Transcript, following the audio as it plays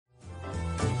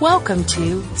Welcome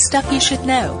to Stuff You Should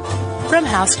Know from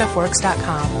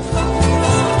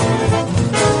HowStuffWorks.com.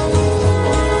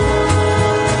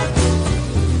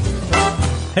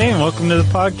 Hey, and welcome to the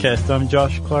podcast. I'm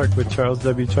Josh Clark with Charles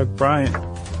W. Chuck Bryant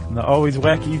and the always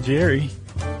wacky Jerry.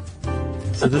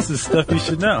 So this is Stuff You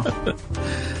Should Know.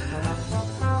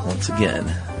 Once again,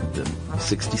 the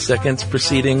 60 seconds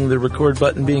preceding the record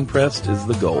button being pressed is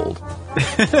the gold.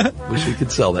 Wish we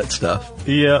could sell that stuff.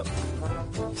 Yep.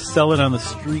 Sell it on the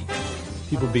street.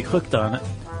 People be hooked on it.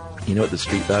 You know what the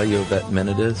street value of that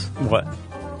minute is? What?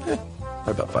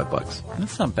 About $5.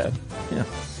 That's not bad. Yeah.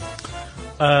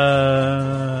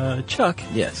 Chuck.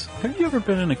 Yes. Have you ever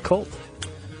been in a cult?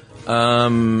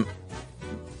 No.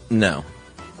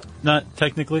 Not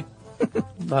technically?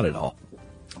 Not at all.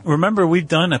 Remember, we've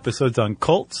done episodes on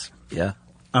cults, Yeah.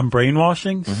 on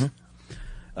brainwashings.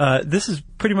 Mm-hmm. This is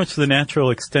pretty much the natural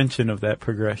extension of that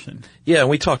progression. Yeah, and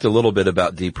we talked a little bit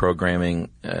about deprogramming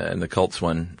and the cults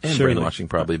one, and Surely. brainwashing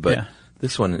probably, but Yeah.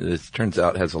 this one, it turns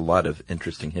out, has a lot of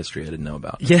interesting history I didn't know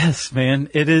about. Yes, man.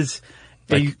 It is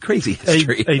Like crazy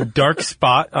history. a dark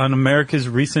spot on America's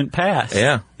recent past.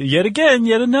 Yeah. Yet again,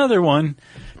 yet another one.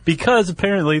 Because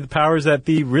apparently the powers that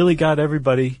be really got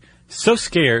everybody so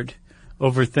scared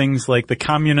over things like the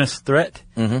communist threat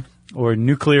or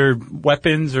nuclear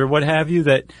weapons or what have you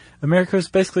that America was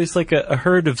basically just like a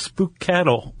herd of spook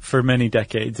cattle for many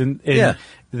decades. And Yeah.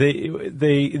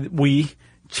 we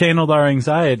channeled our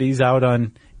anxieties out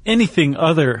on anything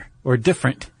other or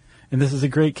different. And this is a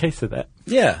great case of that.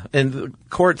 Yeah, and the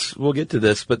courts, we'll get to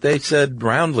this, but they said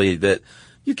roundly that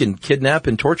you can kidnap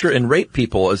and torture and rape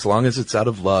people as long as it's out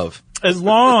of love. As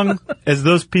long as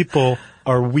those people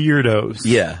are weirdos.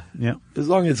 Yeah. Yeah. As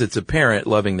long as it's a parent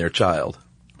loving their child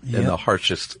in Yep. the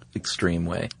harshest, extreme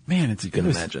way. Man, You can it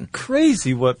was imagine.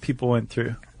 crazy what people went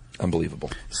through.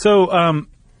 Unbelievable. So,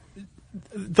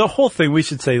 the whole thing, we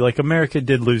should say, like, America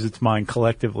did lose its mind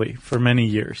collectively for many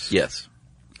years. Yes.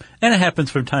 And it happens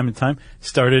from time to time.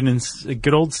 Started in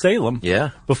good old Salem. Yeah.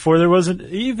 Before there wasn't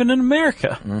even in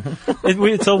America.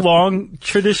 It's a long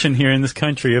tradition here in this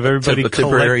country of everybody It's a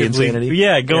temporary collectively, insanity.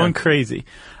 yeah, going Yeah. crazy.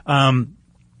 And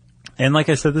like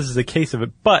I said, this is a case of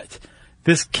it. But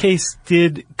this case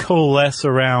did coalesce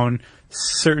around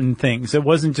certain things. It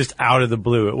wasn't just out of the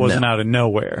blue. It wasn't out of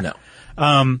nowhere.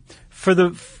 No.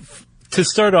 To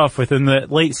start off with, in the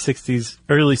late 60s,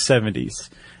 early 70s,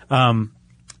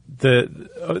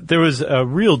 there was a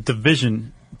real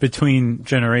division between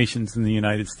generations in the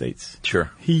United States. Sure.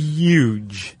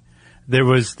 Huge. There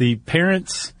was the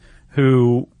parents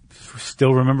who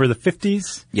still remember the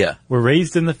 50s. Yeah. Were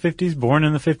raised in the 50s, born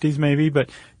in the 50s maybe, but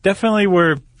definitely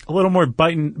were a little more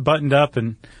buttoned up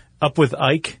and up with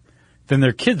Ike than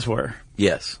their kids were.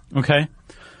 Yes. Okay?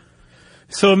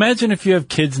 So imagine if you have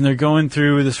kids and they're going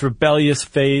through this rebellious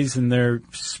phase and they're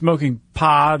smoking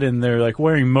pot and they're like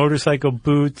wearing motorcycle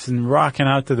boots and rocking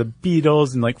out to the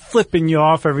Beatles and like flipping you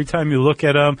off every time you look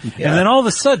at them. Yeah. And then all of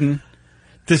a sudden,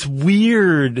 this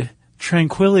weird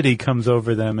tranquility comes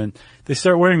over them and they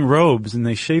start wearing robes and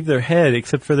they shave their head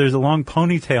except for there's a long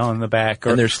ponytail in the back.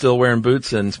 And they're still wearing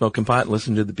boots and smoking pot and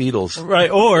listening to the Beatles.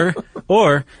 Right.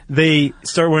 Or they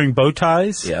start wearing bow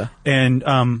ties. Yeah. And,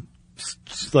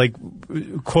 like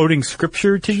quoting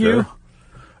scripture to you.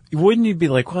 Wouldn't you be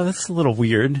like, well, that's a little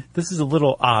weird. This is a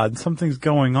little odd. Something's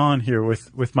going on here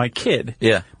with my kid.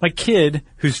 Yeah. My kid,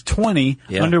 who's 20,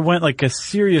 underwent like a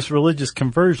serious religious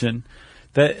conversion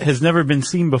that has never been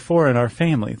seen before in our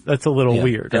family. That's a little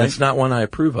weird, And right? it's not one I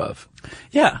approve of.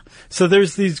 Yeah. So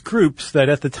there's these groups that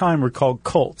at the time were called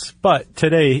cults. But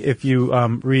today, if you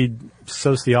read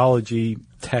sociology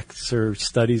texts or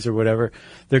studies or whatever,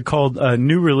 they're called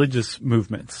new religious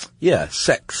movements. Yeah,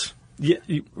 sex. Yeah,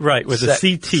 right, with a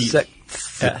CT.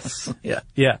 Sex. S. Yeah.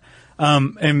 Yeah.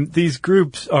 And these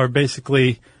groups are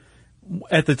basically,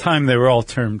 at the time, they were all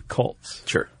termed cults.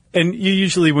 Sure. And you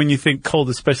usually, when you think cult,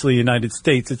 especially in the United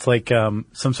States, it's like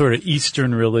some sort of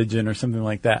Eastern religion or something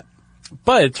like that.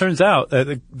 But it turns out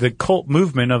that the cult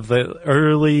movement of the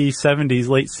early 70s,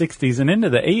 late 60s, and into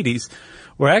the 80s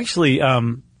were actually,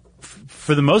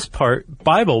 for the most part,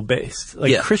 Bible-based,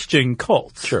 like Christian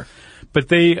cults. Sure. But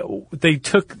they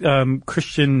took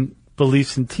Christian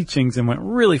beliefs and teachings and went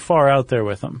really far out there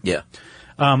with them. Yeah.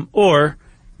 Or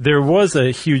there was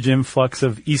a huge influx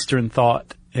of Eastern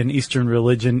thought and Eastern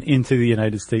religion into the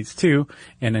United States too,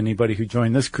 and anybody who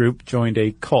joined this group joined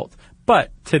a cult. But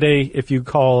today, if you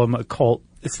call them a cult,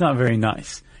 it's not very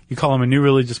nice. You call them a new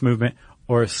religious movement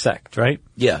or a sect, right?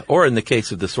 Yeah. Or in the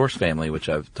case of the Source family, which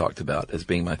I've talked about as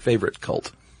being my favorite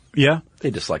cult. Yeah.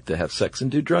 They just like to have sex and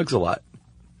do drugs a lot.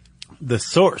 The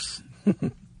Source.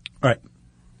 Right.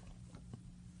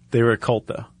 They were a cult,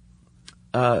 though.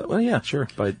 Well, yeah, sure,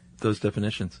 by those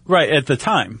definitions. Right, at the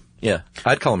time. Yeah.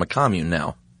 I'd call them a commune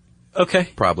now, Okay.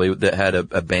 probably, that had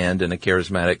a band and a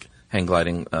charismatic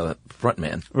hang-gliding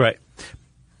frontman. Right.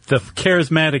 The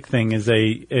charismatic thing is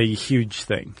a huge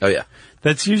thing. Oh, yeah.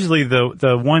 That's usually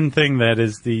the one thing that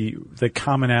is the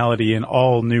commonality in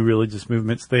all new religious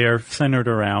movements. They are centered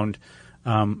around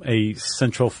a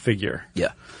central figure.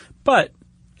 Yeah. But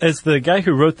as the guy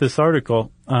who wrote this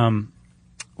article,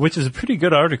 which is a pretty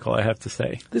good article, I have to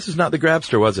say. This is not the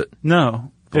Grabster, was it?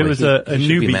 No, Boy, it was he a should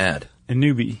newbie. be mad. A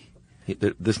newbie.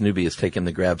 This newbie has taken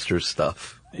the Grabster's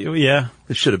stuff. Yeah.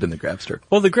 This should have been the Grabster.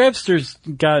 Well, the Grabster's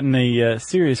gotten a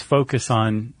serious focus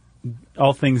on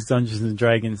all things Dungeons and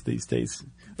Dragons these days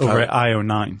over at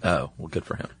IO9. Oh, well, good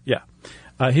for him. Yeah.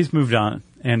 He's moved on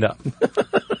and up.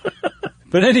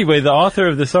 But anyway, the author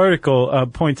of this article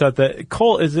points out that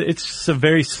cult it's just a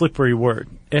very slippery word.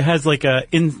 It has like a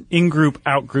in-group,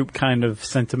 out-group kind of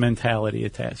sentimentality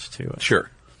attached to it. Sure.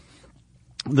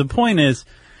 The point is,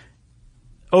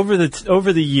 over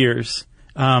the years,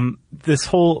 this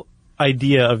whole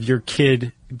idea of your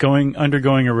kid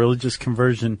undergoing a religious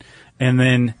conversion and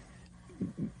then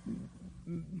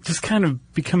just kind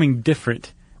of becoming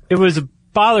different, it was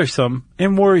bothersome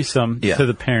and worrisome to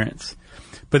the parents.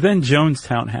 But then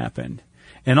Jonestown happened,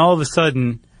 and all of a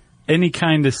sudden, any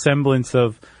kind of semblance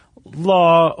of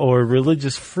law or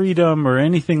religious freedom or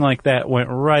anything like that went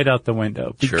right out the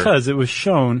window because it was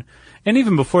shown. And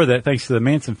even before that, thanks to the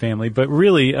Manson family, but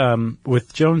really,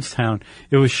 with Jonestown,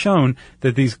 it was shown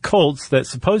that these cults that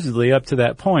supposedly up to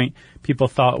that point people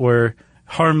thought were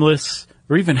harmless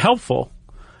or even helpful,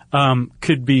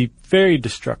 could be very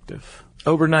destructive.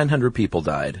 Over 900 people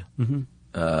died. Mm-hmm.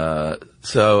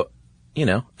 So,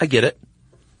 I get it.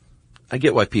 I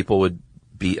get why people would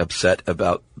be upset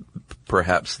about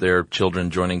perhaps their children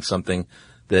joining something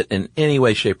that in any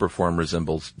way, shape, or form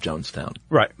resembles Jonestown.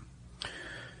 Right.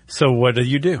 So what do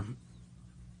you do?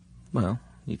 Well,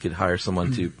 you could hire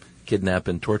someone to kidnap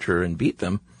and torture and beat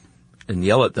them and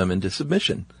yell at them into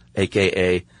submission,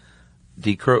 a.k.a.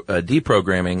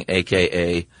 deprogramming,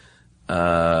 a.k.a.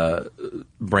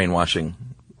 brainwashing.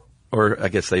 Or I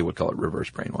guess they would call it reverse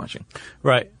brainwashing.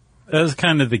 Right. That was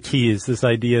kind of the key, is this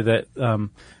idea that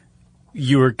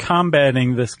you were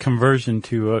combating this conversion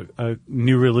to a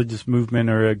new religious movement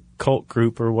or a cult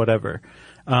group or whatever,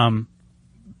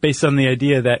 based on the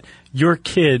idea that your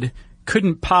kid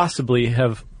couldn't possibly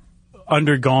have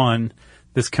undergone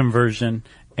this conversion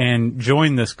and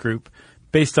joined this group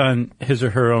based on his or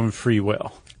her own free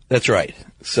will. That's right.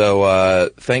 So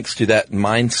thanks to that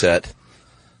mindset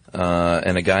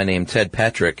and a guy named Ted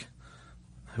Patrick,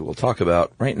 who we'll talk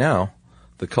about right now,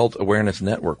 the Cult Awareness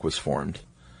Network was formed.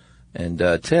 And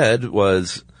Ted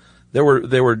was, there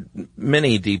were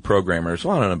many deprogrammers.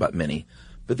 Well, I don't know about many,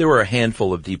 but there were a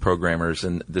handful of deprogrammers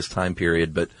in this time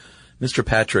period. But Mr.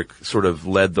 Patrick sort of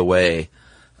led the way.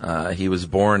 He was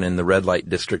born in the red light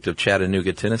district of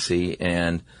Chattanooga, Tennessee,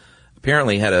 and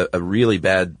apparently had a really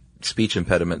bad speech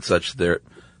impediment such that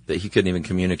he couldn't even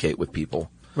communicate with people.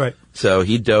 Right. So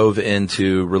he dove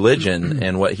into religion,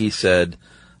 and what he said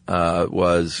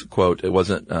was, quote, it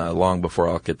wasn't long before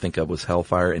all I could think of was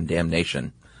hellfire and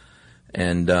damnation.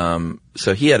 And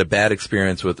so he had a bad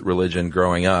experience with religion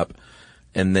growing up,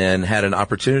 and then had an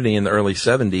opportunity in the early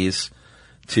 70s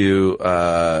to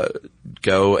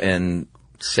go and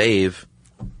save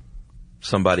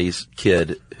somebody's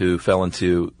kid who fell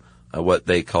into what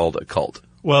they called a cult.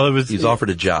 Well, he was offered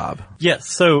a job. Yes.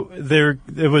 So there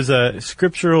was a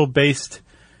scriptural based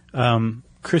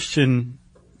Christian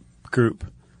group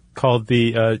called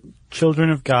the Children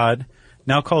of God,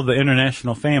 now called the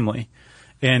International Family.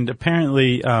 And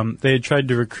apparently they had tried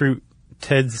to recruit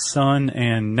Ted's son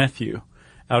and nephew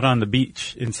out on the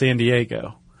beach in San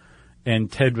Diego.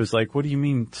 And Ted was like, what do you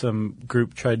mean some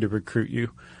group tried to recruit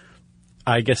you?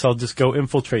 I guess I'll just go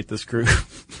infiltrate this group.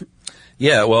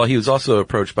 Yeah, well, he was also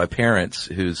approached by parents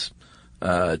whose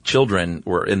children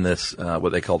were in this,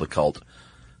 what they called a cult.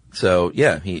 So,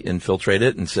 yeah, he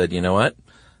infiltrated and said, you know what?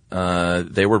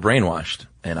 They were brainwashed,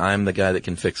 and I'm the guy that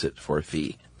can fix it for a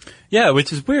fee. Yeah,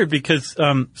 which is weird because,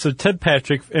 so Ted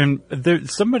Patrick, and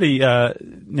somebody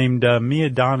named Mia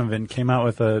Donovan came out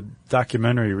with a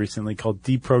documentary recently called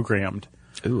Deprogrammed.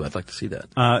 Ooh, I'd like to see that.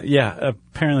 Yeah,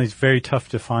 apparently it's very tough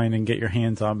to find and get your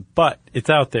hands on, but it's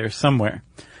out there somewhere.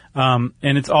 And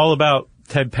it's all about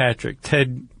Ted Patrick.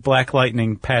 Ted Black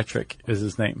Lightning Patrick is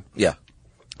his name. Yeah.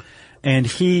 And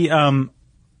he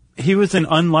was an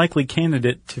unlikely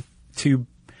candidate to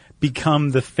become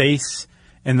the face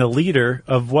and the leader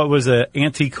of what was an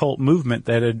anti-cult movement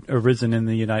that had arisen in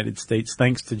the United States,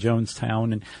 thanks to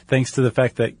Jonestown and thanks to the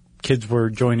fact that kids were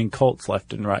joining cults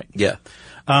left and right. Yeah.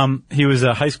 He was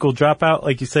a high school dropout.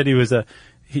 Like you said,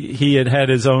 he had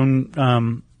his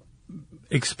own,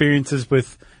 experiences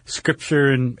with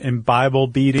scripture and Bible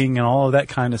beating and all of that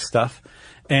kind of stuff.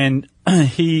 And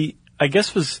he, I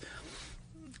guess,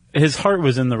 his heart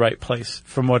was in the right place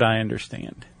from what I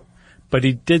understand. But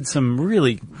he did some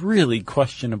really, really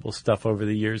questionable stuff over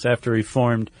the years after he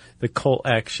formed the Cult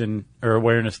Action or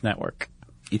Awareness Network.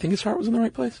 You think his heart was in the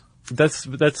right place?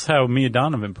 That's how Mia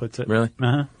Donovan puts it. Really?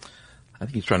 Uh-huh. I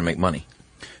think he's trying to make money.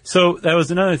 So that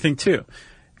was another thing too.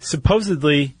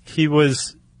 Supposedly he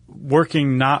was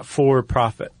working not for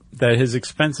profit, that his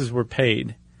expenses were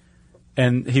paid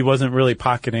and he wasn't really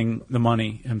pocketing the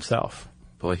money himself.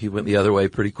 Boy, he went the other way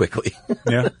pretty quickly.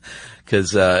 Yeah.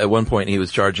 Cause, at one point he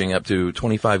was charging up to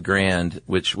 $25,000,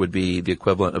 which would be the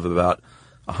equivalent of about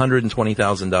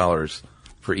 $120,000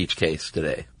 for each case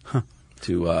today. Huh.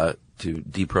 To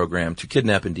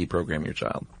kidnap and deprogram your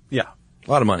child. Yeah.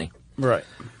 A lot of money. Right.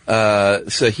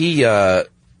 So he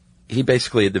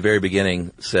basically at the very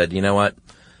beginning said, you know what?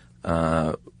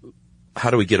 How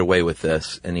do we get away with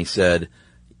this? And he said,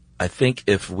 I think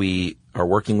if we are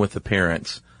working with the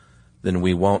parents, then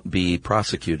we won't be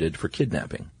prosecuted for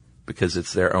kidnapping because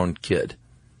it's their own kid.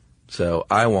 So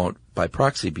I won't, by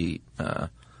proxy, be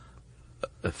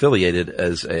affiliated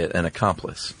as an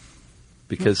accomplice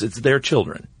because it's their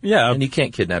children. Yeah. And you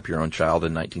can't kidnap your own child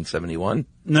in 1971.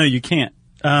 No, you can't.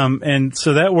 And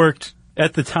so that worked.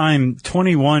 At the time,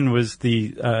 21 was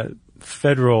the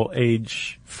federal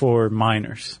age for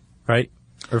minors, right?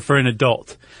 Or for an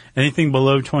adult. Anything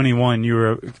below 21, you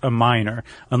were a minor,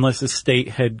 unless the state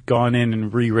had gone in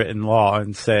and rewritten law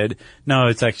and said, no,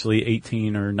 it's actually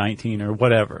 18 or 19 or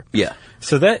whatever. Yeah.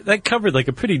 So that covered like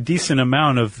a pretty decent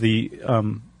amount of the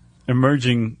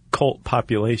emerging cult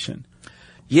population.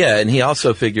 Yeah, and he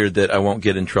also figured that I won't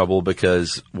get in trouble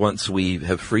because once we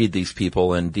have freed these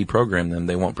people and deprogrammed them,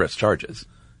 they won't press charges.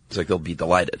 It's like they'll be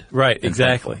delighted. Right,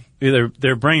 exactly. They're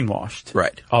brainwashed.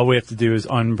 Right. All we have to do is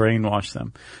unbrainwash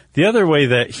them. The other way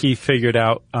that he figured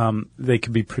out they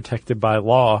could be protected by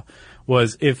law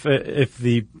was if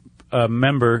the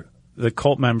member, the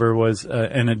cult member, was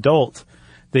an adult,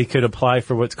 they could apply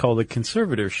for what's called a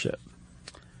conservatorship.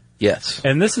 Yes.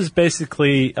 And this is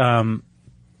basically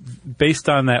based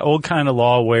on that old kind of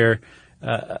law where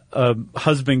a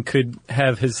husband could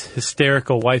have his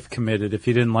hysterical wife committed if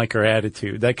he didn't like her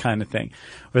attitude, that kind of thing,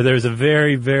 where there's a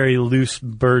very, very loose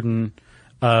burden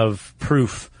of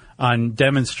proof on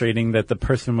demonstrating that the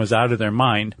person was out of their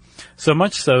mind. So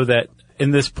much so that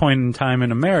in this point in time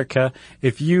in America,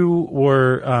 if you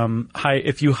were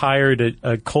if you hired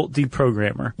a cult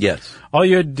deprogrammer, yes, all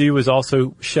you had to do was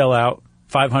also shell out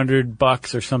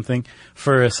 $500 or something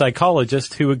for a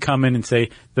psychologist who would come in and say,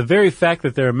 the very fact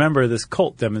that they're a member of this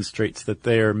cult demonstrates that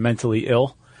they are mentally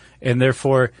ill, and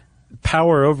therefore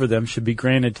power over them should be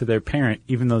granted to their parent,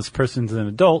 even though this person's an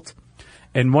adult.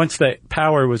 And once that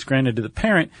power was granted to the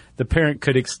parent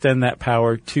could extend that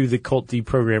power to the cult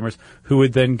deprogrammers, who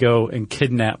would then go and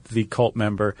kidnap the cult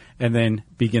member and then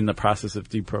begin the process of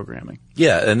deprogramming.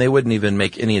 Yeah, and they wouldn't even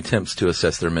make any attempts to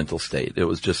assess their mental state. It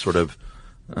was just sort of,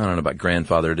 I don't know about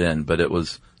grandfathered in, but it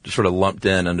was just sort of lumped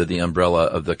in under the umbrella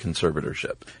of the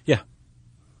conservatorship. Yeah.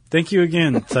 Thank you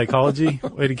again, psychology.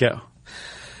 Way to go.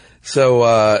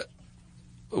 So,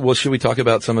 well, should we talk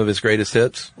about some of his greatest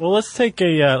hits? Well, let's take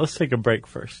a break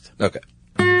first. Okay.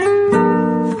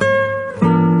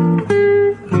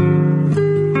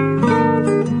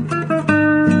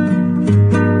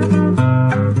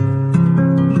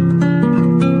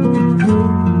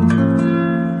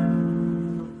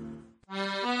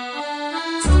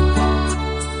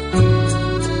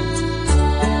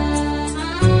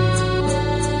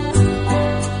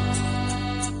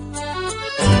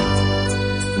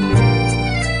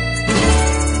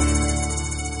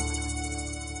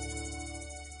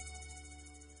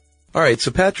 All right,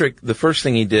 so Patrick, the first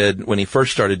thing he did when he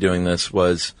first started doing this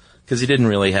was, because he didn't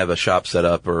really have a shop set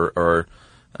up or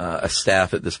a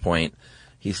staff at this point,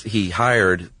 he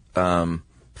hired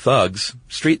thugs,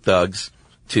 street thugs,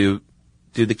 to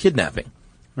do the kidnapping.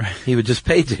 Right. He would just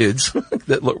pay dudes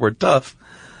that were tough,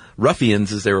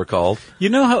 ruffians as they were called, to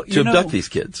abduct these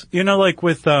kids. You know, like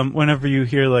with whenever you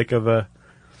hear like of a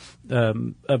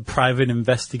private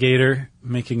investigator,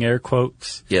 making air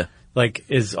quotes. Yeah. Like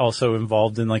is also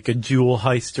involved in like a jewel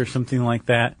heist or something like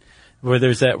that, where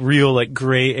there's that real like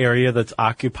gray area that's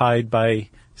occupied by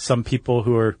some people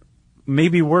who are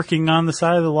maybe working on the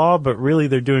side of the law, but really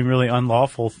they're doing really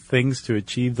unlawful things to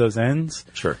achieve those ends.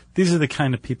 Sure. These are the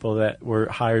kind of people that were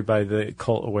hired by the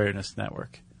Cult Awareness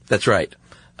Network. That's right.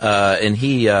 And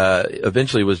he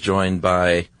eventually was joined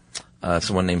by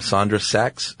someone named Sandra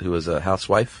Sachs, who was a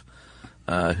housewife,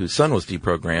 whose son was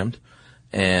deprogrammed,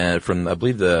 and from, I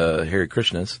believe, the Hare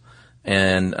Krishnas.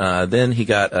 And then he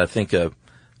got, I think, a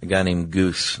guy named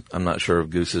Goose. I'm not sure of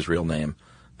Goose's real name,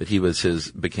 but he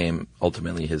was became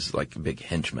ultimately his, like, big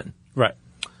henchman. Right.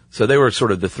 So they were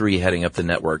sort of the three heading up the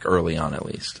network early on, at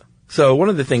least. So one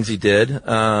of the things he did,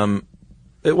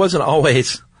 it wasn't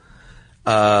always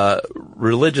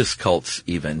religious cults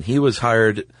even. He was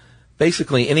hired,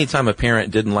 basically anytime a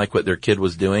parent didn't like what their kid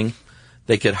was doing,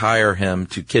 they could hire him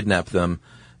to kidnap them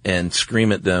and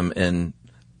scream at them and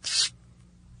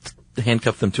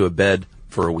handcuff them to a bed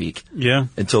for a week. Yeah.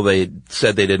 Until they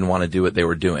said they didn't want to do what they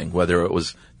were doing, whether it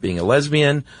was being a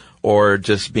lesbian or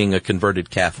just being a converted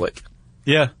Catholic.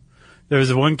 Yeah. There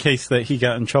was one case that he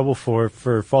got in trouble for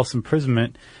false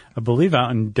imprisonment, I believe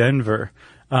out in Denver,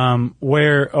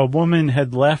 where a woman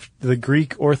had left the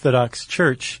Greek Orthodox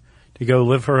Church to go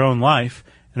live her own life,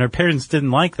 and her parents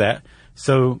didn't like that,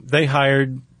 so they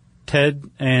hired Ted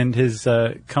and his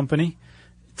company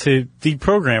to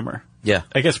deprogram her. Yeah.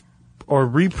 I guess, or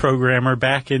reprogram her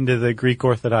back into the Greek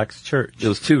Orthodox Church. It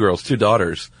was two girls, two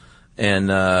daughters, and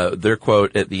their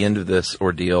quote at the end of this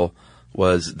ordeal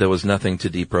was, "There was nothing to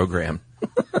deprogram."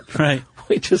 Right.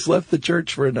 We just left the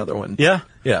church for another one. Yeah.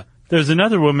 Yeah. There's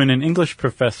another woman, an English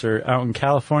professor out in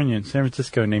California, in San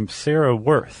Francisco, named Sarah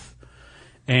Worth.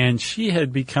 And she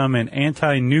had become an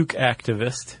anti-nuke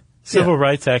activist, civil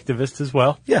rights activist as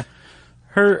well. Yeah.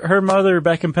 Her mother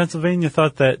back in Pennsylvania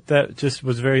thought that just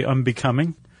was very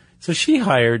unbecoming. So she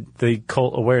hired the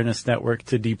Cult Awareness Network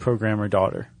to deprogram her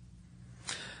daughter.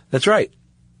 That's right.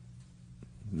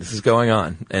 This is going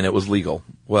on, and it was legal.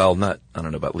 Well, I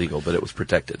don't know about legal, but it was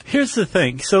protected. Here's the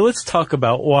thing. So let's talk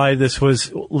about why this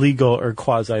was legal or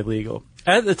quasi-legal.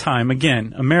 At the time,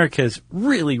 again, America is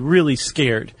really, really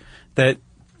scared that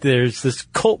there's this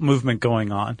cult movement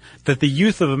going on, that the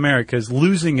youth of America is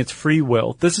losing its free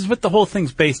will. This is what the whole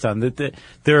thing's based on, that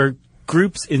there are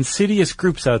groups, insidious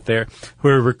groups out there who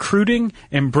are recruiting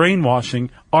and brainwashing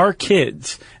our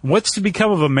kids. And what's to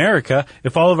become of America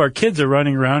if all of our kids are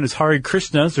running around as Hare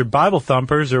Krishnas or Bible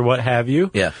thumpers or what have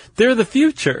you? Yeah. They're the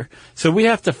future. So we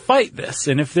have to fight this.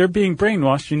 And if they're being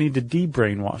brainwashed, you need to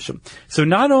de-brainwash them. So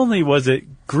not only was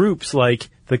it groups like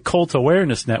the Cult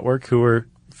Awareness Network who were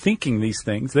thinking these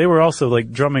things, they were also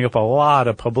like drumming up a lot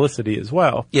of publicity as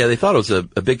well. Yeah, they thought it was a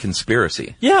big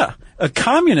conspiracy. Yeah. A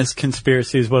communist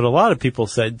conspiracy is what a lot of people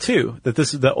said too,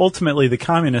 that ultimately the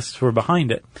communists were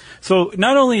behind it. So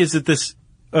not only is it this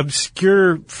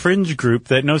obscure fringe group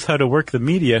that knows how to work the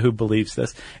media who believes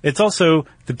this, it's also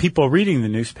the people reading the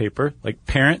newspaper, like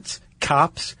parents,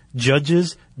 cops,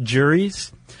 judges,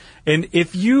 juries. And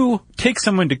if you take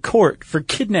someone to court for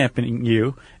kidnapping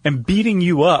you and beating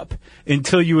you up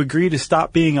until you agree to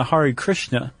stop being a Hare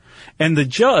Krishna, and the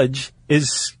judge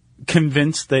is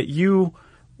convinced that you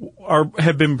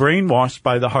have been brainwashed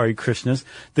by the Hare Krishnas,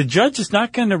 the judge is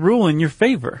not going to rule in your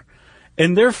favor.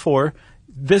 And therefore,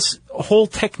 this whole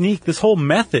technique, this whole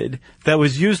method that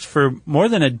was used for more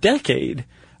than a decade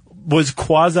was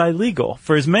quasi-legal.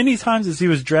 For as many times as he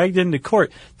was dragged into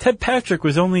court, Ted Patrick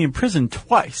was only in prison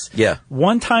twice. Yeah.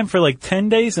 One time for like 10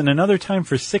 days and another time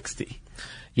for 60.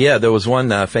 Yeah, there was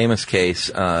one famous case,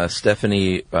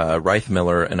 Stephanie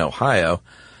Reithmiller in Ohio.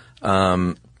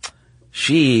 Her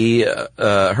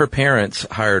parents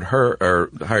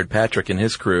hired Patrick and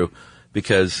his crew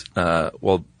because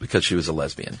she was a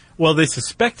lesbian. Well, they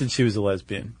suspected she was a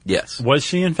lesbian. Yes. Was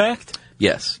she in fact?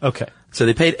 Yes. Okay. So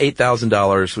they paid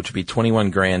 $8,000, which would be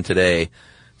 $21,000 today,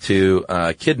 to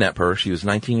kidnap her. She was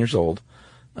 19 years old.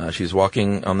 She was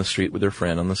walking on the street with her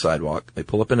friend on the sidewalk. They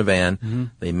pull up in a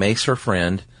van, they mace her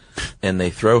friend, and they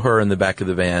throw her in the back of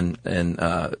the van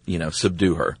and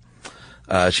subdue her.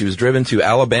 She was driven to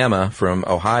Alabama from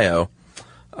Ohio,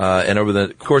 and over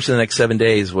the course of the next 7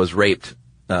 days was raped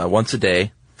once a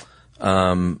day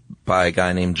by a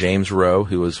guy named James Rowe,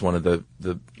 who was one of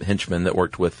the henchmen that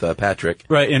worked with Patrick.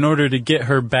 Right, in order to get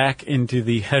her back into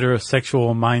the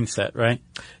heterosexual mindset, right?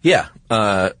 Yeah,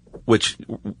 which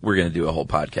we're going to do a whole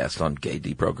podcast on gay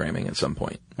deprogramming at some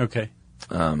point. Okay.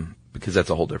 Because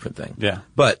that's a whole different thing. Yeah.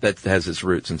 But that has its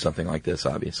roots in something like this,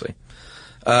 obviously.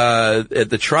 At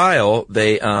the trial,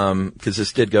 because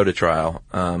this did go to trial,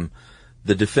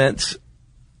 the defense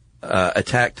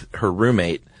attacked her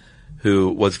roommate, who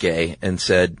was gay, and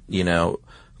said,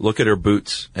 look at her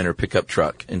boots and her pickup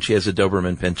truck, and she has a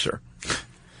Doberman Pinscher.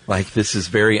 Like, this is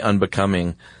very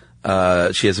unbecoming.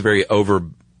 She has a very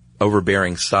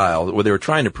overbearing style. What they were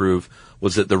trying to prove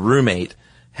was that the roommate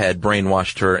had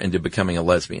brainwashed her into becoming a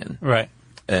lesbian. Right.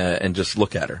 And just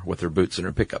look at her with her boots and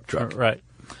her pickup truck. Right.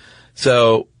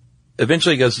 So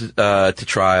eventually goes to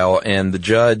trial, and the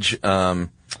judge, Hamilton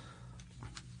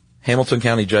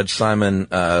County Judge Simon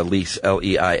Leis,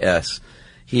 L-E-I-S,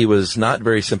 he was not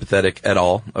very sympathetic at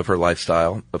all of her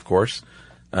lifestyle, of course.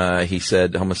 He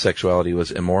said homosexuality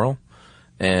was immoral,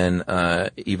 and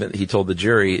even he told the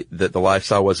jury that the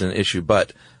lifestyle wasn't an issue,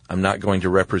 but I'm not going to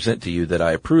represent to you that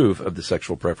I approve of the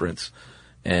sexual preference.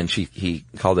 And he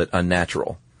called it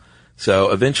unnatural.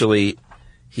 So eventually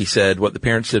he said what the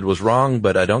parents did was wrong,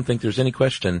 but I don't think there's any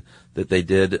question that they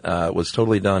did was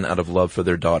totally done out of love for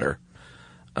their daughter.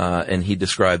 And he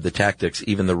described the tactics,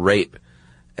 even the rape,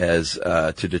 as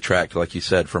to detract, like you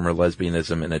said, from her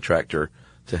lesbianism and attract her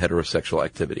to heterosexual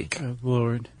activity. Good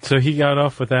Lord. So he got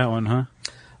off with that one, huh?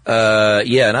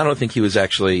 Yeah, and I don't think he was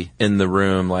actually in the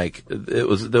room. Like, there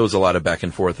was a lot of back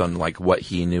and forth on, like, what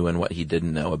he knew and what he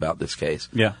didn't know about this case.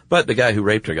 Yeah. But the guy who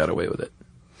raped her got away with it.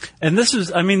 And this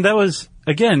was, I mean, that was,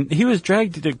 again, he was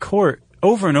dragged to court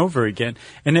over and over again.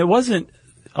 And it wasn't,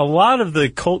 a lot of the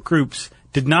cult groups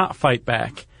did not fight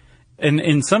back. And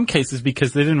in some cases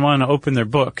because they didn't want to open their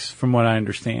books, from what I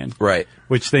understand. Right.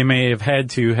 Which they may have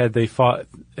had to had they fought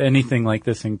anything like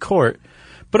this in court.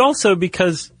 But also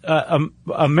because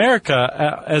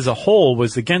America as a whole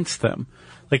was against them.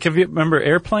 Like, have you remember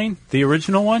Airplane, the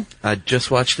original one? I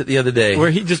just watched it the other day.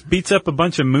 Where he just beats up a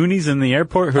bunch of Moonies in the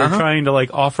airport who are trying to,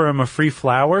 like, offer him a free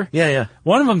flower. Yeah, yeah.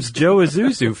 One of them's Joe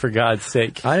Azuzu, for God's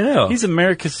sake. I know. He's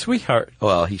America's sweetheart.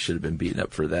 Well, he should have been beaten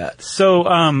up for that.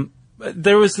 So,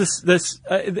 there was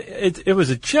it was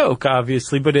a joke,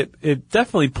 obviously, but it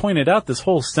definitely pointed out this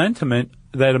whole sentiment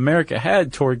that America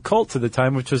had toward cults at the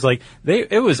time, which was like,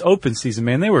 it was open season,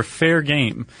 man. They were fair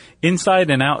game,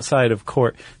 inside and outside of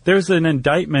court. There's an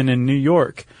indictment in New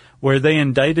York where they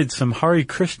indicted some Hare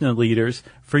Krishna leaders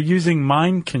for using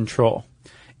mind control.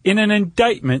 In an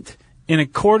indictment, in a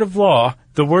court of law,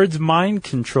 the words mind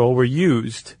control were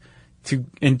used to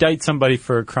indict somebody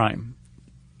for a crime.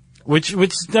 Which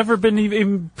never been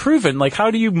even proven. Like, how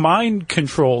do you mind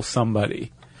control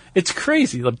somebody? It's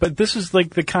crazy, but this was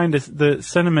like the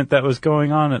sentiment that was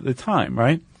going on at the time,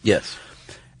 right? Yes.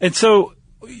 And so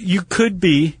you could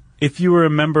be, if you were a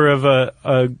member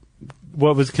of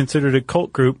what was considered a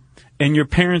cult group, and your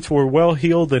parents were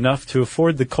well-heeled enough to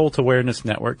afford the Cult Awareness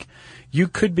Network, you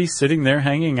could be sitting there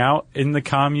hanging out in the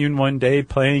commune one day,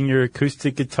 playing your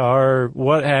acoustic guitar or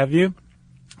what have you,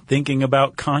 thinking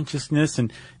about consciousness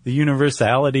and the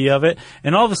universality of it,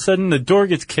 and all of a sudden the door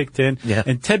gets kicked in,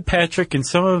 and Ted Patrick and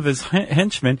some of his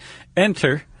henchmen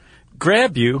enter,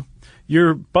 grab you,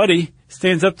 your buddy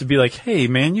stands up to be like, hey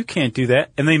man, you can't do that,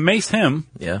 and they mace him,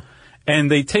 and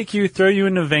they take you, throw you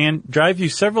in a van, drive you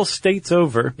several states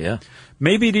over,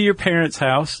 maybe to your parents'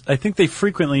 house. I think they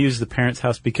frequently use the parents'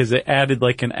 house because it added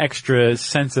like an extra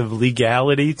sense of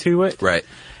legality to it. Right.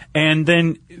 And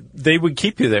then they would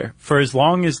keep you there for as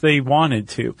long as they wanted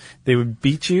to. They would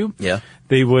beat you. Yeah.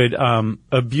 They would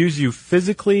abuse you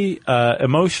physically,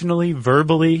 emotionally,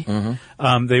 verbally.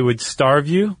 They would starve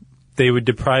you. They would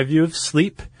deprive you of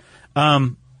sleep.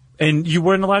 And you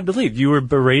weren't allowed to leave. You were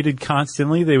berated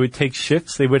constantly. They would take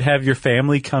shifts. They would have your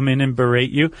family come in and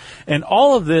berate you. And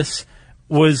all of this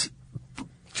was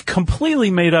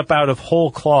completely made up out of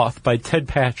whole cloth by Ted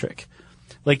Patrick.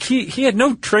 Like, he had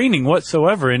no training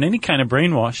whatsoever in any kind of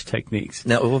brainwash techniques.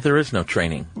 No, well, there is no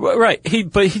training. Right.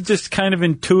 But he just kind of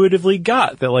intuitively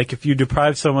got that, like, if you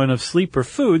deprive someone of sleep or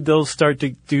food, they'll start to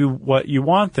do what you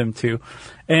want them to.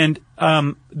 And,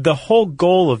 the whole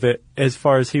goal of it, as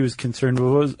far as he was concerned,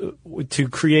 was to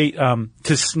create,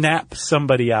 to snap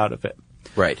somebody out of it.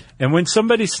 Right. And when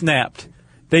somebody snapped,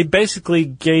 they basically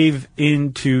gave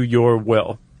into your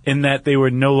will, in that they were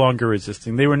no longer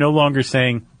resisting. They were no longer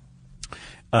saying,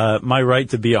 my right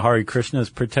to be a Hare Krishna is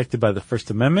protected by the First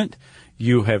Amendment.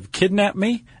 You have kidnapped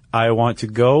me. I want to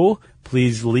go.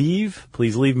 Please leave.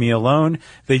 Please leave me alone.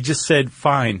 They just said,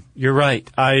 fine, you're right.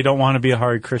 I don't want to be a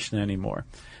Hare Krishna anymore.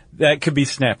 That could be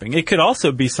snapping. It could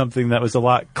also be something that was a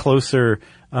lot closer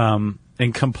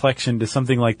in complexion to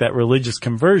something like that religious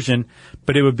conversion,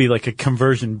 but it would be like a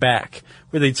conversion back,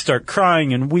 where they'd start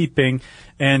crying and weeping.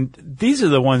 And these are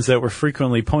the ones that were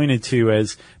frequently pointed to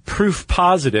as proof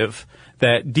positive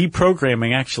that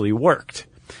deprogramming actually worked.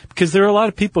 Because there are a lot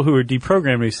of people who were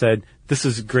deprogrammed who said, this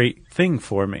is a great thing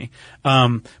for me.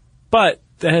 But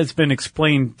that has been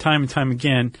explained time and time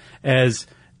again as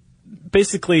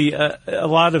basically a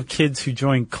lot of kids who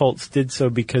joined cults did so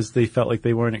because they felt like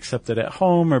they weren't accepted at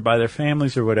home or by their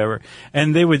families or whatever.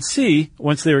 And they would see,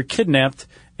 once they were kidnapped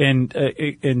and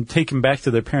taken back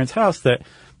to their parents' house, that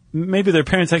maybe their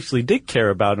parents actually did care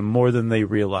about them more than they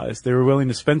realized. They were willing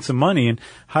to spend some money and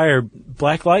hire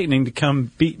Black Lightning to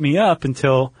come beat me up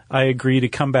until I agree to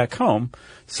come back home.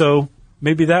 So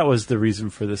maybe that was the reason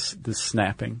for this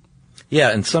snapping. Yeah,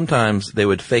 and sometimes they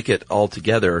would fake it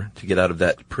altogether to get out of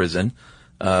that prison,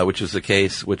 which is the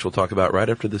case, which we'll talk about right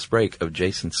after this break, of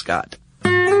Jason Scott.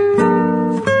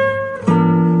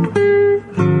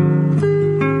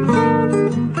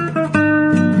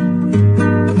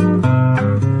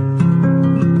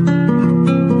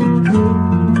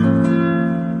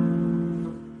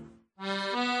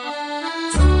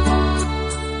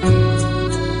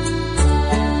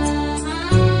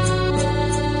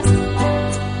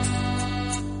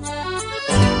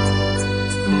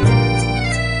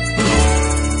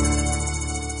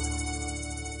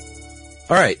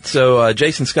 All right, so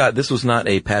Jason Scott, this was not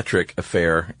a Patrick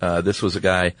affair. This was a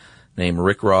guy named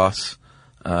Rick Ross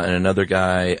and another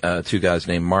guy, two guys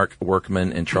named Mark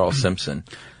Workman and Charles Simpson.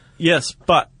 Yes,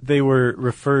 but they were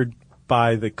referred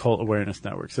by the Cult Awareness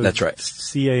Network. So that's right.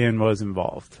 CAN was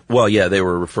involved. Well, yeah, they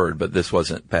were referred, but this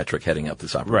wasn't Patrick heading up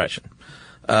this operation.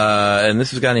 Right. And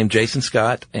this is a guy named Jason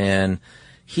Scott, and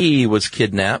he was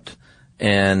kidnapped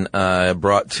and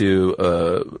brought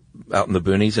to out in the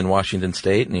boonies in Washington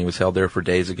State, and he was held there for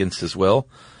days against his will,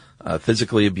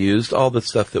 physically abused, all the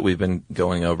stuff that we've been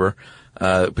going over,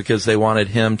 because they wanted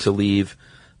him to leave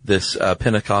this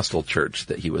Pentecostal church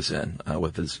that he was in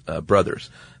with his brothers.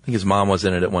 I think his mom was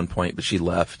in it at one point, but she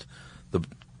left. The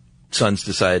sons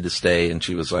decided to stay, and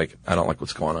she was like, I don't like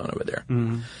what's going on over there.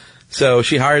 Mm-hmm. So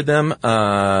she hired them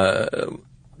to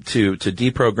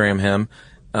deprogram him.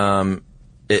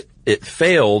 It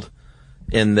failed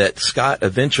in that Scott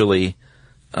eventually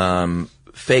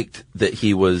faked that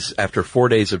he was, after 4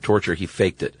 days of torture, he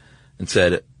faked it and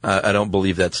said, I don't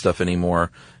believe that stuff anymore.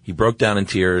 He broke down in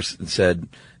tears and said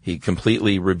he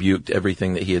completely rebuked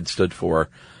everything that he had stood for.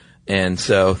 And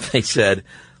so they said,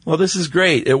 well, this is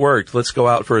great. It worked. Let's go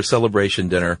out for a celebration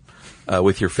dinner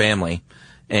with your family.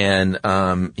 And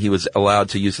he was allowed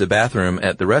to use the bathroom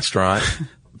at the restaurant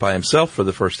by himself for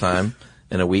the first time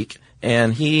in a week.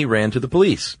 And he ran to the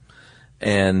police.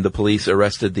 And the police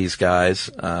arrested these guys.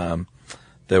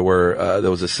 There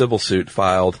was a civil suit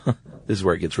filed. This is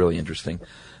where it gets really interesting.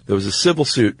 There was a civil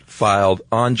suit filed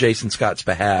on Jason Scott's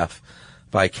behalf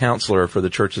by a counselor for the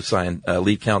Church of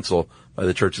lead counsel by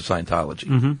the Church of Scientology.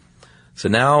 Mm-hmm. So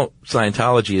now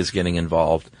Scientology is getting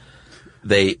involved.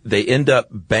 They end up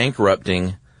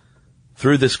bankrupting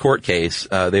through this court case.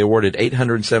 They awarded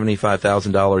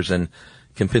 $875,000 in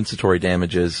compensatory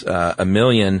damages, $1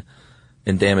 million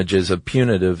in damages of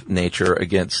punitive nature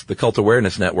against the Cult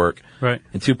Awareness Network, right,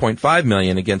 and $2.5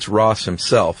 million against Ross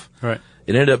himself. Right.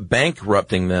 It ended up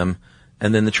bankrupting them,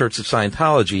 and then the Church of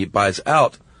Scientology buys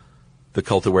out the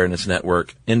Cult Awareness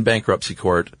Network in bankruptcy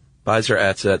court, buys their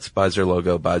assets, buys their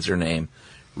logo, buys their name,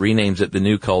 renames it the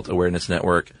New Cult Awareness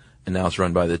Network, and now it's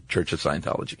run by the Church of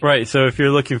Scientology. Right. So if you're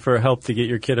looking for help to get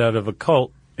your kid out of a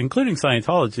cult, including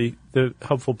Scientology, the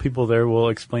helpful people there will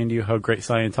explain to you how great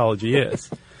Scientology is.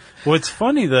 What's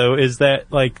funny though is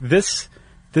that like this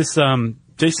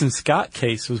Jason Scott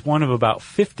case was one of about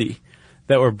 50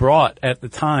 that were brought at the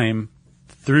time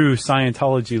through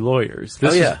Scientology lawyers.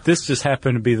 This just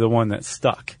happened to be the one that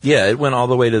stuck. Yeah, it went all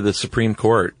the way to the Supreme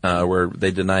Court where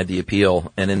they denied the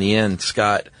appeal, and in the end,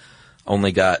 Scott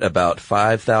only got about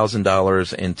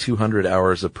 $5,000 and 200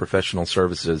 hours of professional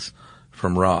services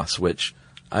from Ross, which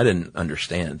I didn't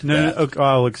understand. No,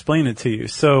 I'll explain it to you.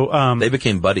 So they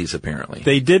became buddies, apparently.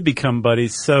 They did become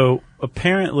buddies. So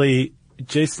apparently,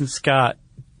 Jason Scott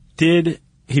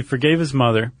he forgave his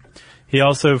mother. He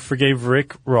also forgave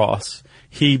Rick Ross.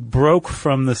 He broke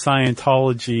from the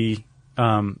Scientology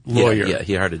lawyer. Yeah,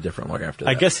 he hired a different lawyer after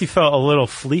that. I guess he felt a little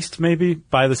fleeced maybe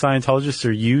by the Scientologists,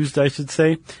 or used, I should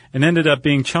say, and ended up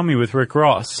being chummy with Rick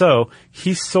Ross. So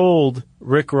he sold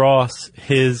Rick Ross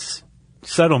his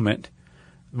settlement,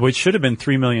 which should have been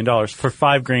 $3 million, for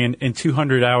 $5,000 and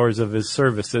 200 hours of his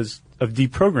services, of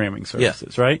deprogramming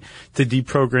services, right? To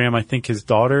deprogram, I think, his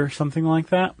daughter, something like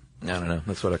that. I don't know.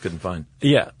 That's what I couldn't find.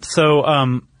 Yeah.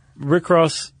 So, Rick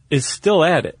Ross is still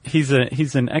at it. He's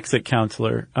an exit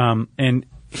counselor. And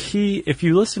if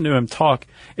you listen to him talk,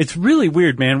 it's really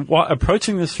weird, man.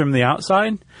 Approaching this from the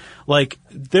outside, like,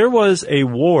 there was a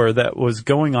war that was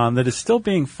going on that is still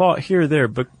being fought here or there,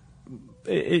 but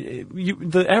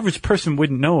the average person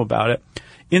wouldn't know about it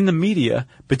in the media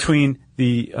between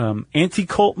the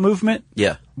anti-cult movement,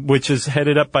 which is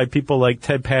headed up by people like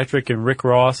Ted Patrick and Rick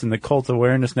Ross and the Cult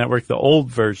Awareness Network, the old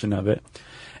version of it,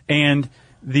 and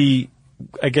the,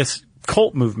 I guess,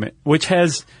 cult movement, which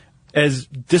has as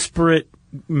disparate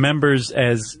members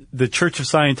as the Church of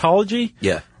Scientology.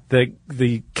 Yeah.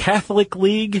 the Catholic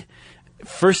League,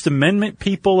 First Amendment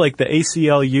people like the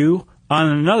ACLU on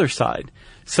another side.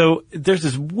 So there's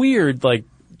this weird, like,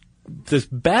 this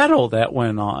battle that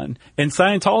went on, and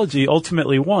Scientology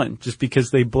ultimately won just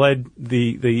because they bled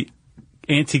the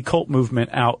anti-cult movement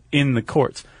out in the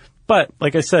courts. But,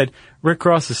 like I said, Rick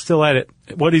Ross is still at it.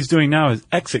 What he's doing now is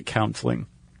exit counseling.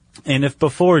 And if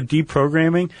before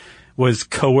deprogramming was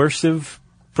coercive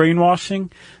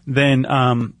brainwashing, then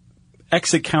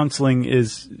exit counseling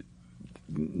is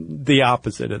the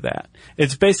opposite of that.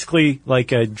 It's basically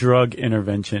like a drug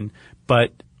intervention,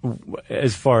 but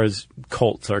as far as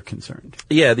cults are concerned.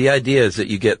 Yeah, the idea is that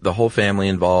you get the whole family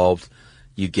involved.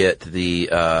 You get the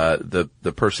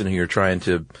person who you're trying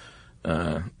to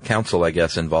counsel, I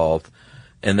guess, involved,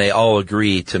 and they all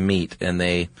agree to meet, and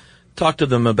they talk to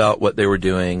them about what they were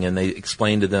doing, and they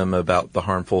explain to them about the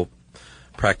harmful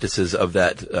practices of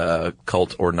that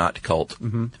cult or not cult,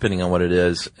 depending on what it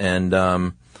is, and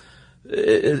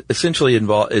it essentially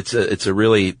it's a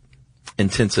really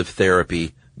intensive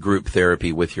therapy, group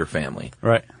therapy with your family,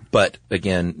 right? But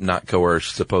again, not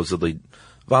coerced, supposedly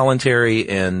voluntary,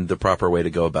 and the proper way to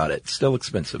go about it. Still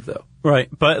expensive, though. Right,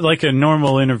 but like a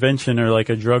normal intervention or like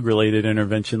a drug-related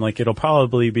intervention, like it'll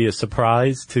probably be a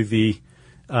surprise to the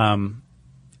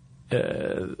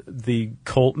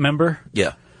cult member.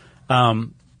 Yeah.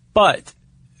 But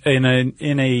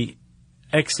in a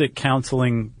exit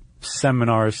counseling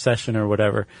seminar session or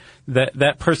whatever,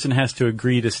 that person has to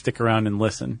agree to stick around and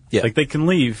listen. Yeah. Like they can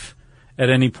leave at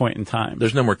any point in time.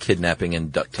 There's no more kidnapping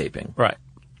and duct taping. Right.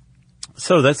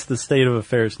 So that's the state of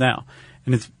affairs now.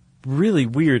 And it's really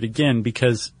weird, again,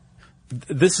 because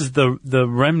this is the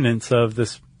remnants of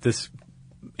this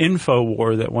info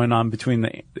war that went on between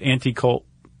the anti-cult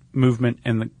movement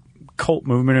and the cult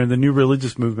movement, or the new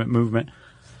religious movement.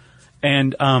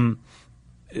 And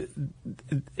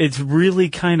it's really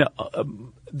kind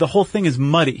of the whole thing is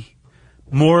muddy,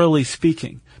 morally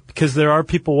speaking, because there are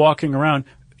people walking around,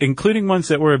 including ones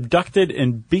that were abducted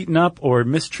and beaten up or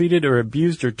mistreated or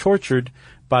abused or tortured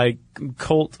by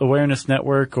Cult Awareness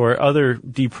Network or other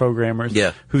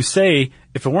deprogrammers, who say,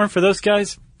 if it weren't for those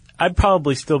guys, I'd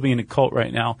probably still be in a cult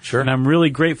right now. Sure. And I'm really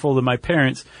grateful to my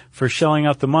parents for shelling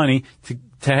out the money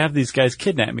to have these guys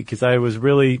kidnap me, because I was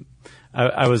really,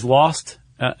 I was lost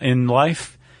in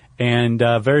life and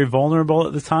very vulnerable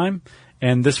at the time.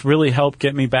 And this really helped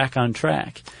get me back on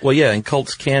track. Well, yeah, and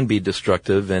cults can be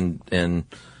destructive and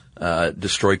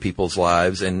destroy people's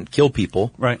lives and kill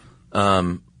people. Right.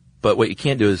 But what you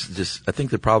can't do is just, I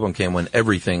think the problem came when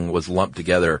everything was lumped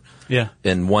together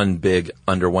in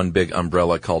under one big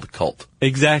umbrella called cult.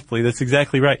 Exactly. That's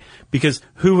exactly right. Because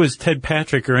who was Ted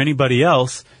Patrick or anybody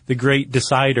else the great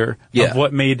decider of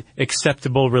what made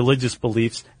acceptable religious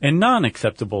beliefs and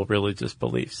non-acceptable religious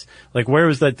beliefs? Like, where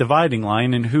was that dividing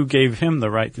line, and who gave him the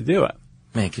right to do it?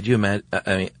 Man, could you imagine?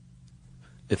 I mean,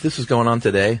 if this was going on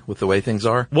today with the way things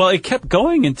are. Well, it kept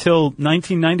going until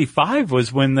 1995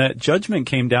 was when that judgment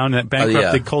came down that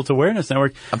bankrupted Cult Awareness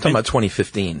Network. I'm talking about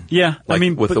 2015. Yeah. Like, I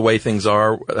mean, with the way things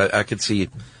are, I could see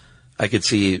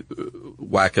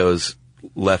wackos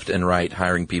left and right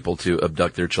hiring people to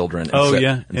abduct their children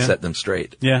and set them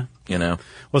straight. Yeah. You know?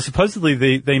 Well,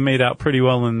 supposedly they made out pretty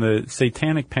well in the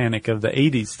Satanic Panic of the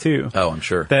 80s too. Oh, I'm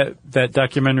sure. That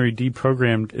documentary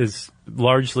Deprogrammed is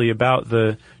largely about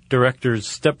the director's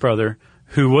stepbrother,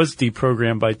 who was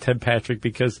deprogrammed by Ted Patrick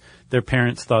because their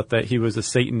parents thought that he was a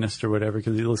Satanist or whatever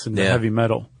because he listened to heavy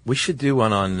metal. We should do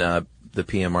one on the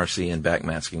PMRC and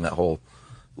backmasking, that whole,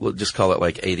 we'll just call it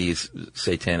like 80s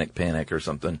Satanic Panic or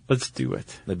something. Let's do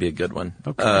it. That'd be a good one.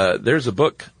 Okay. There's a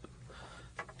book.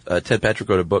 Ted Patrick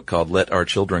wrote a book called Let Our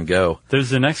Children Go.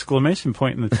 There's an exclamation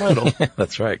point in the title.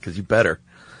 That's right, because you better.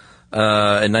 In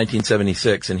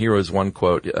 1976, and here was one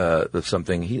quote of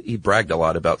something. He bragged a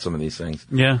lot about some of these things.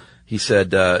 Yeah. He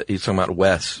said, he was talking about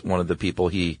Wes, one of the people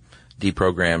he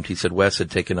deprogrammed. He said Wes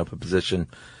had taken up a position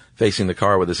facing the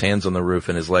car with his hands on the roof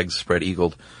and his legs spread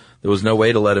eagled. There was no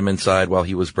way to let him inside while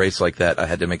he was braced like that. I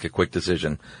had to make a quick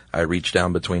decision. I reached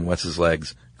down between Wes's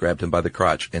legs, grabbed him by the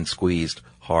crotch, and squeezed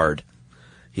hard.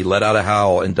 He let out a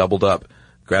howl and doubled up,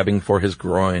 grabbing for his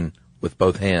groin with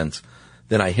both hands.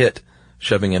 Then I hit,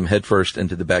 shoving him headfirst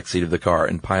into the back seat of the car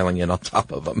and piling in on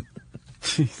top of him.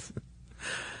 Jeez.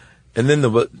 And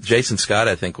then Jason Scott,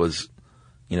 I think, was,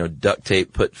 duct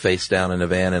tape, put face down in a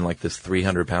van, and like this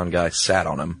 300-pound guy sat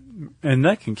on him. And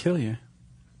that can kill you.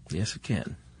 Yes, it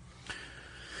can.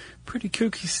 Pretty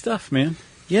kooky stuff, man.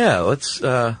 Yeah, let's,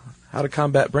 how to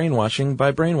combat brainwashing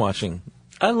by brainwashing.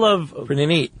 I love pretty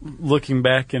neat looking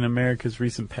back in America's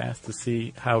recent past to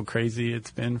see how crazy it's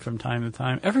been from time to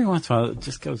time. Every once in a while, it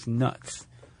just goes nuts.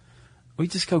 We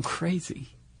just go crazy.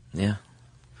 Yeah.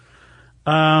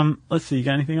 Let's see. You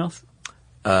got anything else?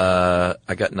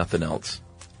 I got nothing else.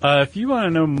 If you want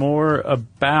to know more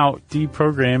about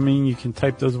deprogramming, you can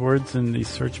type those words in the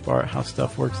search bar at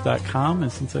howstuffworks.com.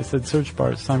 And since I said search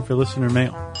bar, it's time for listener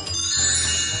mail.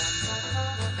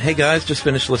 Hey guys, just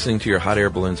finished listening to your Hot Air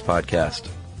Balloons podcast.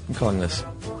 I'm calling this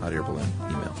Hot Air Balloon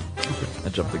email. Okay. I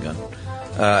jumped the gun.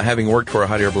 Having worked for a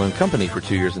hot air balloon company for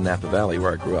 2 years in Napa Valley,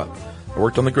 where I grew up. I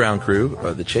worked on the ground crew,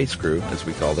 the chase crew, as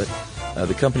we called it.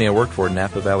 The company I worked for,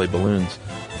 Napa Valley Balloons,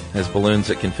 has balloons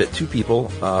that can fit 2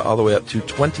 people, all the way up to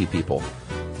 20 people.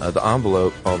 The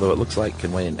envelope, although it looks like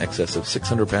can weigh in excess of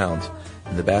 600 pounds,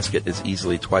 and the basket is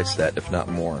easily twice that, if not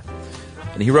more.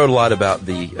 And he wrote a lot about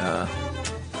the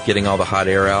getting all the hot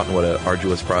air out and what an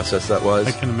arduous process that was.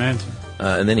 I can imagine.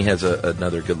 And then he has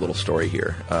another good little story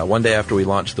here. One day after we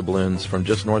launched the balloons from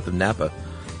just north of Napa,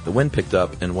 the wind picked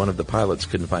up and one of the pilots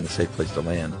couldn't find a safe place to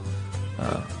land.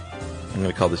 I'm going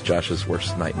to call this Josh's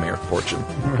worst nightmare fortune.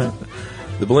 Right.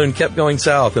 The balloon kept going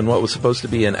south, and what was supposed to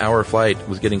be an hour flight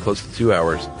was getting close to 2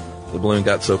 hours. The balloon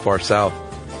got so far south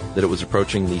that it was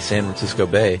approaching the San Francisco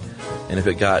Bay, and if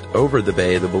it got over the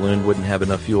bay, the balloon wouldn't have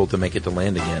enough fuel to make it to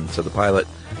land again. So the pilot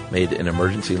made an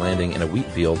emergency landing in a wheat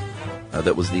field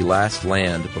that was the last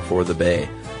land before the bay.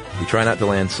 We try not to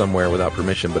land somewhere without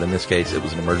permission, but in this case, it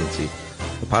was an emergency.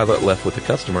 The pilot left with the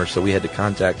customer, so we had to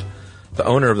contact the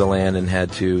owner of the land and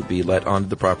had to be let onto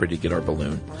the property to get our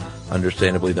balloon.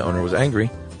 Understandably, the owner was angry,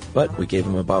 but we gave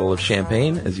him a bottle of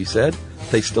champagne, as you said.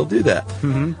 They still do that.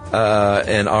 Mm-hmm.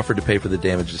 And offered to pay for the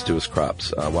damages to his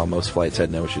crops. While most flights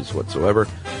had no issues whatsoever,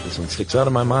 this one sticks out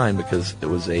in my mind because it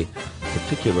was a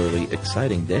particularly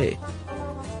exciting day.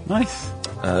 Nice.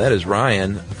 That is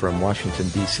Ryan from Washington,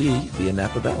 D.C. via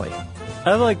Napa Valley.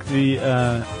 I like the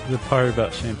part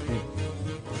about champagne.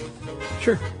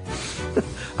 Sure.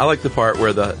 I like the part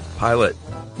where the pilot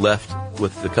left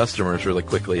with the customers really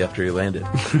quickly after he landed.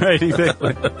 Right,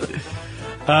 exactly.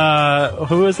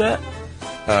 Who was that?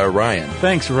 Ryan.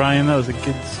 Thanks, Ryan. That was a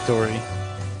good story.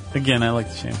 Again, I like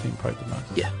the champagne part the most.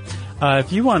 Yeah.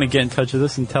 If you want to get in touch with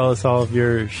us and tell us all of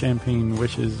your champagne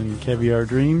wishes and caviar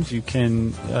dreams, you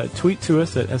can tweet to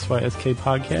us at SYSK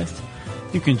Podcast.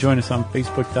 You can join us on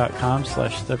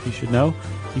Facebook.com/StuffYouShouldKnow.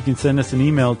 You can send us an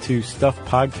email to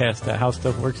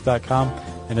StuffPodcast@HowStuffWorks.com.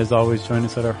 And as always, join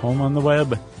us at our home on the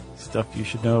web,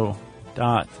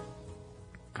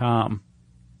 StuffYouShouldKnow.com.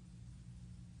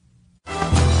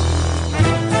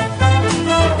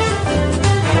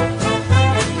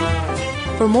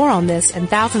 For more on this and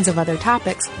thousands of other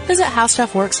topics, visit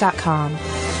HowStuffWorks.com.